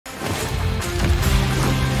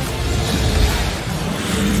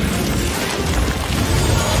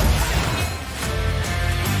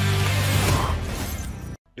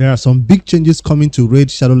There are some big changes coming to Raid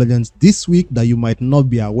Shadow Legends this week that you might not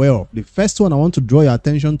be aware of. The first one I want to draw your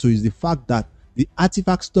attention to is the fact that the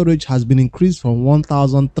artifact storage has been increased from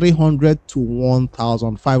 1,300 to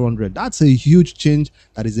 1,500. That's a huge change.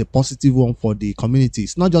 That is a positive one for the community.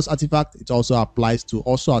 It's not just artifact, it also applies to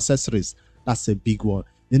also accessories. That's a big one.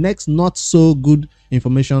 The next not so good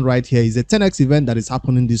information right here is a 10x event that is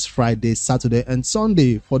happening this Friday, Saturday, and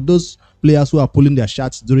Sunday for those players who are pulling their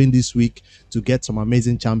shots during this week to get some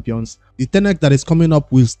amazing champions. The 10x that is coming up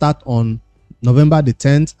will start on November the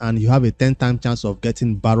 10th, and you have a 10-time chance of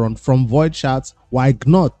getting Baron from Void Shards, while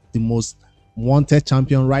Gnot, the most wanted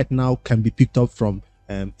champion right now, can be picked up from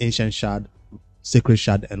Ancient Shard, Sacred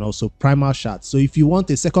Shard, and also Primal Shard. So if you want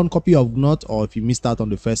a second copy of Gnot, or if you missed out on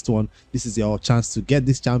the first one, this is your chance to get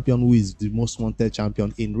this champion, who is the most wanted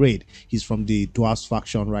champion in Raid. He's from the Dwarves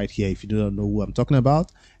faction right here, if you do not know who I'm talking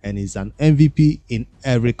about, and he's an MVP in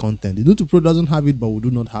every content. The Lutu Pro doesn't have it, but we do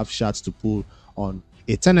not have shards to pull on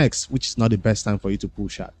a 10x, which is not the best time for you to pull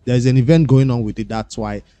shard. There's an event going on with it, that's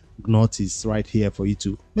why Gnot is right here for you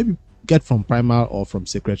to maybe get from Primal or from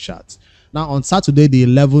Sacred Shards. Now on Saturday the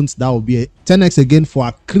 11th, that will be a 10x again for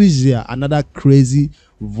Akrisia, another crazy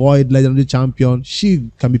Void legendary champion. She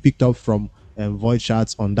can be picked up from Void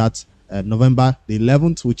Shards on that November the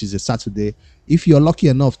 11th, which is a Saturday, if you're lucky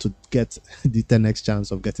enough to get the 10x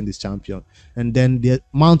chance of getting this champion. And then the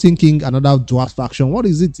Mountain King, another dwarf faction. What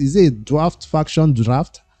is it? Is it a dwarf faction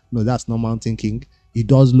draft? No, that's not Mountain King. It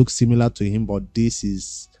does look similar to him, but this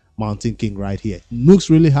is Mountain King right here. Looks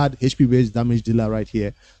really hard, HP based damage dealer right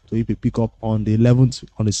here. So you can pick up on the 11th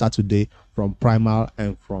on the Saturday from Primal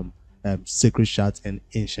and from Sacred Shard and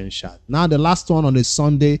Ancient Shard. Now the last one on the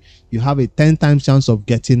Sunday, you have a 10 times chance of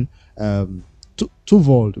getting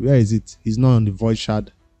Tuvold. Where is it? He's not on the Void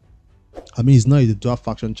Shard. I mean, he's not the dwarf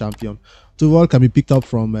faction champion. Tuvold can be picked up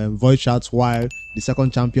from Void Shards, while the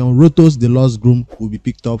second champion, Rotos the Lost Groom, will be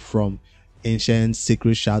picked up from Ancient,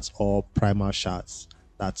 Sacred Shards, or Primal Shards.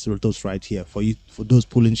 That's Rotos right here for you, for those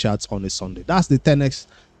pulling shards on a Sunday. That's the 10x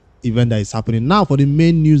event that is happening. Now for the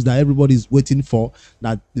main news that everybody is waiting for,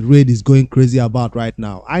 that the Raid is going crazy about right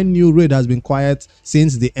now. I knew Raid has been quiet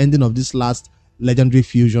since the ending of this last legendary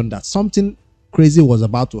fusion, that something crazy was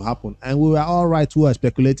about to happen, and we were all right. We were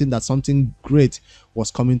speculating that something great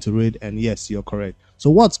was coming to Raid, and yes, you're correct.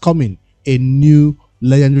 So what's coming? A new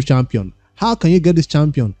legendary champion. How can you get this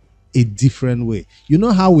champion? A different way. You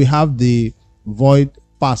know how we have the Void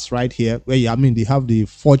Pass right here, where they have the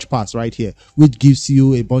Forge Pass right here, which gives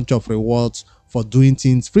you a bunch of rewards for doing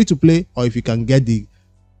things free to play, or if you can get the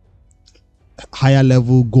higher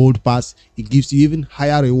level Gold Pass, it gives you even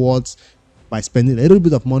higher rewards by spending a little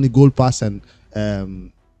bit of money. Gold Pass and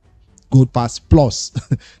Gold Pass Plus.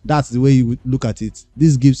 That's the way you would look at it.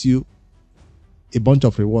 This gives you a bunch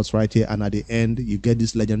of rewards right here, and at the end you get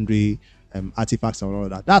this legendary artifacts and all of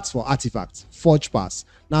that. That's for artifacts. Forge Pass.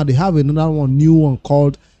 Now they have another one, new one,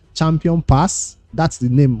 called Champion Pass. That's the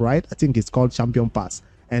name, right? I think it's called Champion Pass,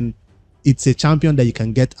 and it's a champion that you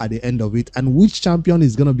can get at the end of it. And which champion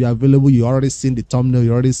is going to be available? You already seen the thumbnail,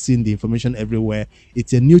 you already seen the information everywhere.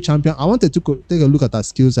 It's a new champion. I wanted to take a look at her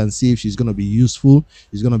skills and see if she's going to be useful,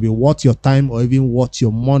 it's going to be worth your time, or even worth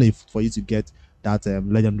your money for you to get that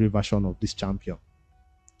legendary version of this champion.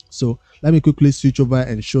 So let me quickly switch over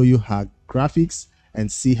and show you her graphics and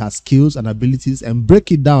see her skills and abilities, and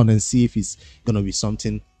break it down and see if it's going to be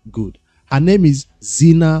something good. Her name is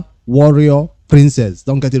Xena Warrior Princess.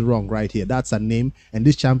 Don't get it wrong right here. That's her name, and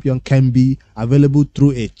this champion can be available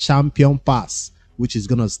through a Champion Pass, which is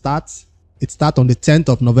going to start. It starts on the 10th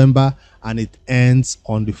of November and it ends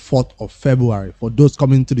on the 4th of February. For those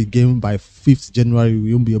coming to the game by 5th January,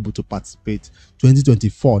 we won't be able to participate.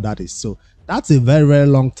 2024, that is. So that's a very, very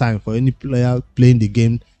long time for any player playing the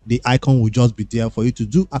game. The icon will just be there for you to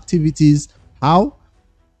do activities. How?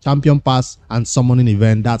 Champion Pass and summoning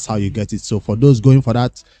event. That's how you get it. So for those going for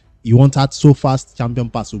that, you want that so fast, Champion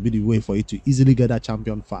Pass will be the way for you to easily get that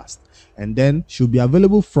champion fast. And then she'll be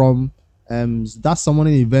available from that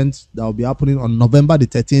summoning event that will be happening on November the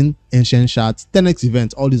 13th, Ancient Shards, 10x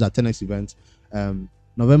events. All these are 10x events.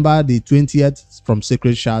 November the 20th from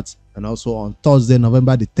Sacred Shards, and also on Thursday,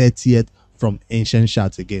 November the 30th, from Ancient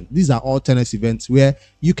Shards again. These are all 10x events where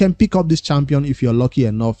you can pick up this champion if you're lucky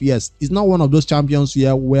enough. Yes, it's not one of those champions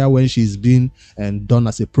here where when she's been done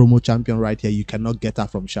as a promo champion right here, you cannot get her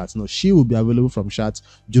from Shards. No, she will be available from Shards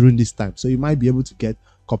during this time, so you might be able to get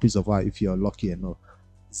copies of her if you're lucky enough.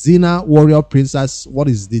 Xena Warrior Princess, what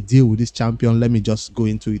is the deal with this champion? Let me just go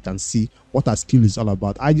into it and see what her skill is all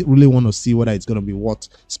about. I really want to see whether it's going to be worth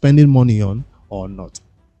spending money on or not.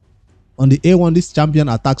 On the A1, this champion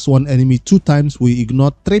attacks one enemy 2 times. We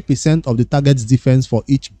ignore 3% of the target's defense for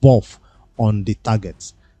each buff on the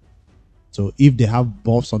target. So if they have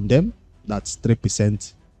buffs on them, that's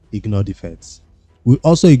 3% ignore defense. We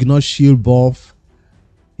also ignore shield buff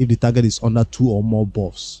if the target is under 2 or more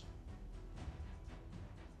buffs.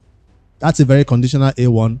 That's a very conditional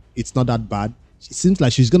A1. It's not that bad. It seems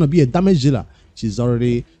like she's going to be a damage dealer. She's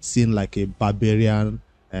already seen like a Barbarian,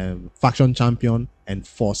 faction champion, and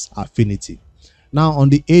force affinity. Now on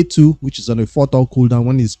the A2, which is on a 4-turn cooldown,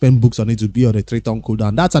 when you spend books on it to be on a 3-turn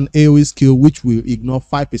cooldown, that's an AoE skill which will ignore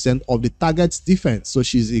 5% of the target's defense. So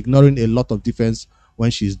she's ignoring a lot of defense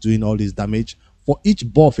when she's doing all this damage for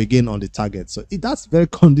each buff again on the target. So that's very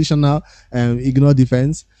conditional. Ignore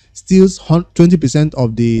defense, steals 20%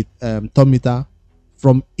 of the turn meter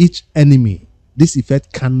from each enemy. This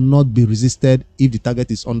effect cannot be resisted if the target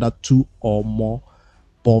is under 2 or more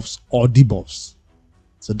buffs or debuffs.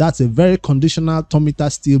 So that's a very conditional turn meter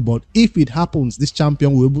steal, but if it happens, this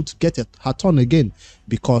champion will be able to get her turn again,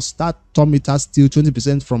 because that turn meter steal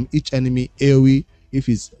 20% from each enemy AoE. If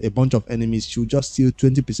it's a bunch of enemies, she'll just steal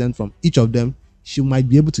 20% from each of them. She might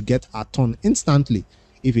be able to get her turn instantly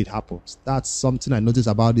if it happens. That's something I noticed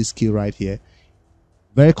about this skill right here.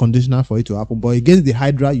 Very conditional for it to happen. But against the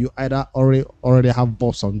Hydra, you either already have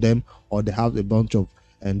buffs on them, or they have a bunch of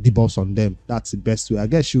debuffs on them. That's the best way. I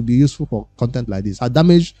guess she'll be useful for content like this. Her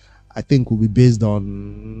damage, I think, will be based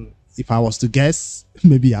on, if I was to guess,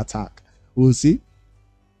 maybe attack. We'll see.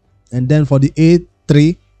 And then for the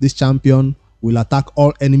A3, this champion will attack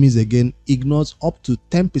all enemies again, ignores up to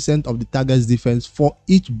 10% of the target's defense for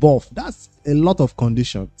each buff. That's a lot of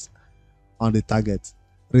conditions on the target.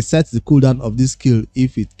 Resets the cooldown of this skill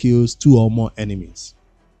if it kills 2 or more enemies.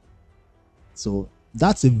 So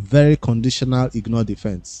that's a very conditional ignore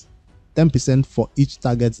defense. 10% for each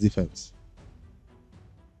target's defense.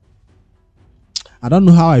 I don't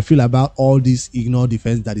know how I feel about all this ignore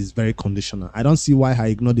defense that is very conditional. I don't see why her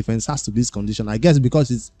ignore defense has to be this conditional. I guess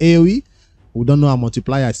because it's AoE. We don't know her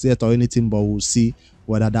multiplier set or anything, but we'll see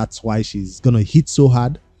whether that's why she's going to hit so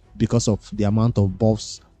hard, because of the amount of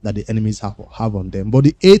buffs that the enemies have on them. But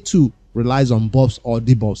the A2 relies on buffs or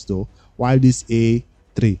debuffs though, while this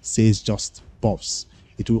A3 says just buffs.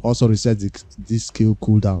 It will also reset this skill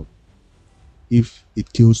cooldown if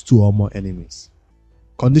it kills 2 or more enemies.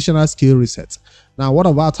 Conditional skill reset. Now what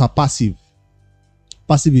about her passive?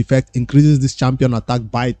 Passive effect increases this champion attack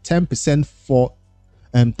by 10% for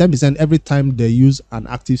 10% every time they use an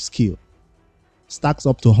active skill. Stacks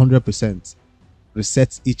up to 100%.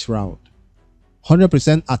 Resets each round.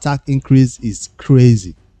 100% attack increase is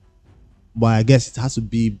crazy, but I guess it has to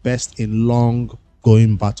be best in long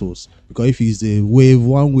going battles, because if it's a wave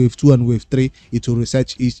 1, wave 2, and wave 3, it will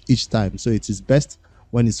reset each time. So it is best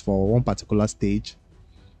when it's for one particular stage,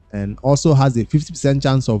 and also has a 50%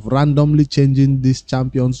 chance of randomly changing this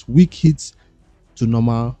champion's weak hits to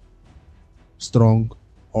normal, strong,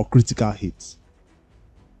 or critical hits.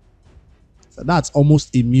 So that's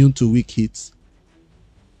almost immune to weak hits.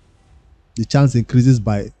 The chance increases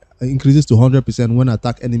to 100% when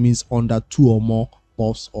attack enemies under 2 or more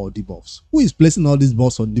buffs or debuffs. Who is placing all these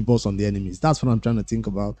buffs or debuffs on the enemies? That's what I'm trying to think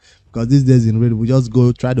about, because these days in raid we just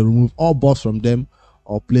go try to remove all buffs from them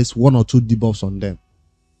or place 1 or 2 debuffs on them.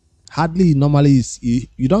 Hardly normally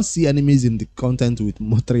you don't see enemies in the content with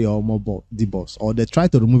 3 or more debuffs, or they try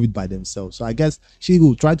to remove it by themselves. So I guess she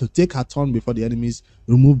will try to take her turn before the enemies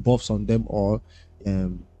remove buffs on them, or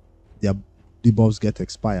their debuffs get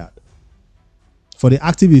expired. For the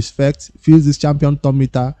active effect, fills this champion turn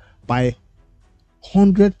meter by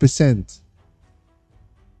 100%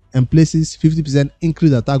 and places 50%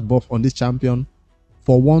 increased attack buff on this champion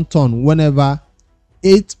for 1 turn whenever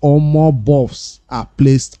 8 or more buffs are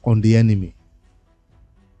placed on the enemy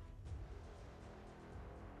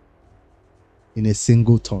in a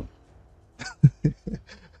single turn.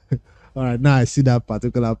 All right, now I see that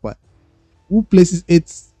particular part. Who places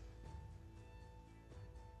 8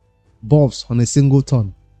 buffs on a single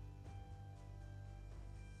turn?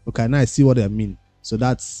 Okay, now I see what I mean. So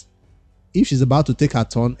that's if she's about to take her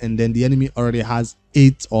turn and then the enemy already has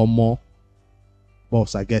 8 or more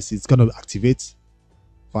buffs, I guess it's going to activate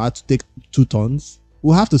for her to take 2 turns.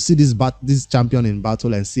 We'll have to see this champion in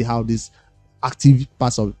battle and see how this active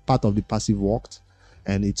part of the passive worked.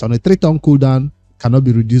 And it's on a 3-turn cooldown, cannot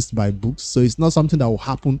be reduced by books, so it's not something that will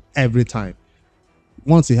happen every time.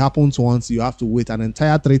 Once it happens once, you have to wait an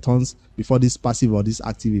entire 3 turns before this passive or this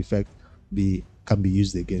active effect can be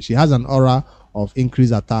used again. She has an aura of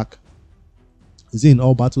increased attack. Is it in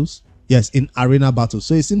all battles? Yes, in arena battles.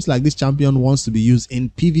 So it seems like this champion wants to be used in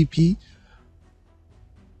PvP.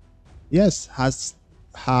 Yes, has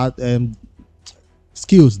her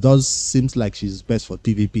skills does seems like she's best for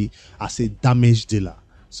PvP as a damage dealer.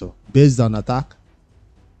 So based on attack,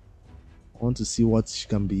 I want to see what she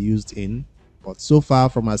can be used in. But so far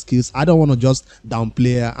from her skills, I don't want to just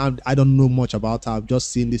downplay her. I don't know much about her. I've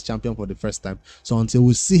just seen this champion for the first time. So until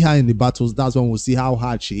we see her in the battles, that's when we'll see how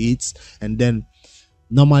hard she hits. And then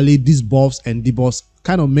normally these buffs and debuffs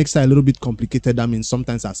kind of makes her a little bit complicated. I mean,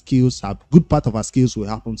 sometimes her skills, a good part of her skills will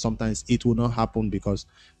happen. Sometimes it will not happen because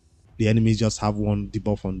the enemies just have one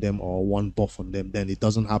debuff on them or one buff on them, then it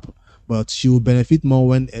doesn't happen. But she will benefit more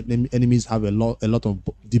when enemies have a lot of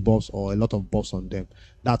debuffs or a lot of buffs on them.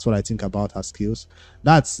 That's what I think about her skills.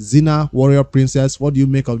 That's Xena, Warrior Princess. What do you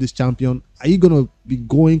make of this champion? Are you gonna be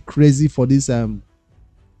going crazy for this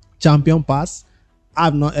champion pass?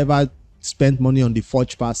 I've not ever spent money on the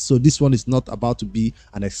Forge pass, so this one is not about to be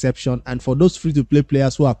an exception. And for those free-to-play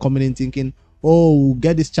players who are coming in thinking, oh, we'll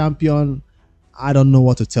get this champion, I don't know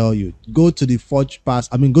what to tell you. Go to the Forge pass,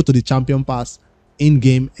 go to the champion pass in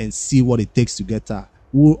game and see what it takes to get her.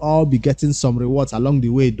 We'll all be getting some rewards along the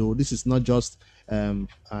way, though. This is not just an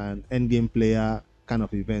end game player kind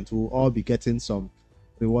of event. We'll all be getting some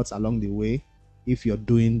rewards along the way if you're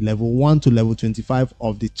doing level 1 to level 25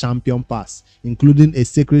 of the champion pass, including a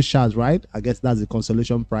sacred shard, right? I guess that's the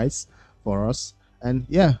consolation prize for us. And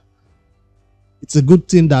yeah, it's a good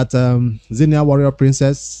thing that Xena Warrior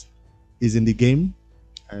Princess is in the game.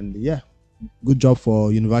 And yeah, good job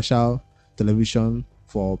for Universal Television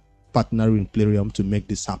for partnering with Plarium to make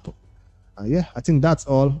this happen. Yeah, I think that's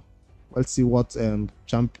all. Let's see what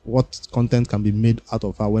content can be made out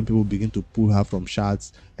of her when people begin to pull her from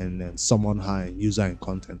shards and then summon her and use her in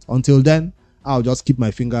content. Until then, I'll just keep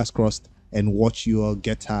my fingers crossed and watch you all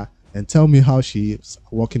get her and tell me how she is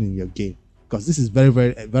working in your game, because this is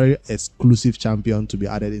very exclusive champion to be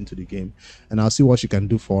added into the game, and I'll see what she can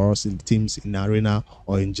do for us in teams, in arena,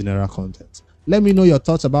 or in general content. Let me know your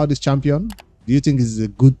thoughts about this champion. Do you think this is a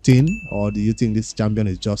good thing, or do you think this champion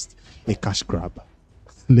is just a cash grab?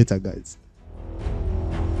 Later, guys.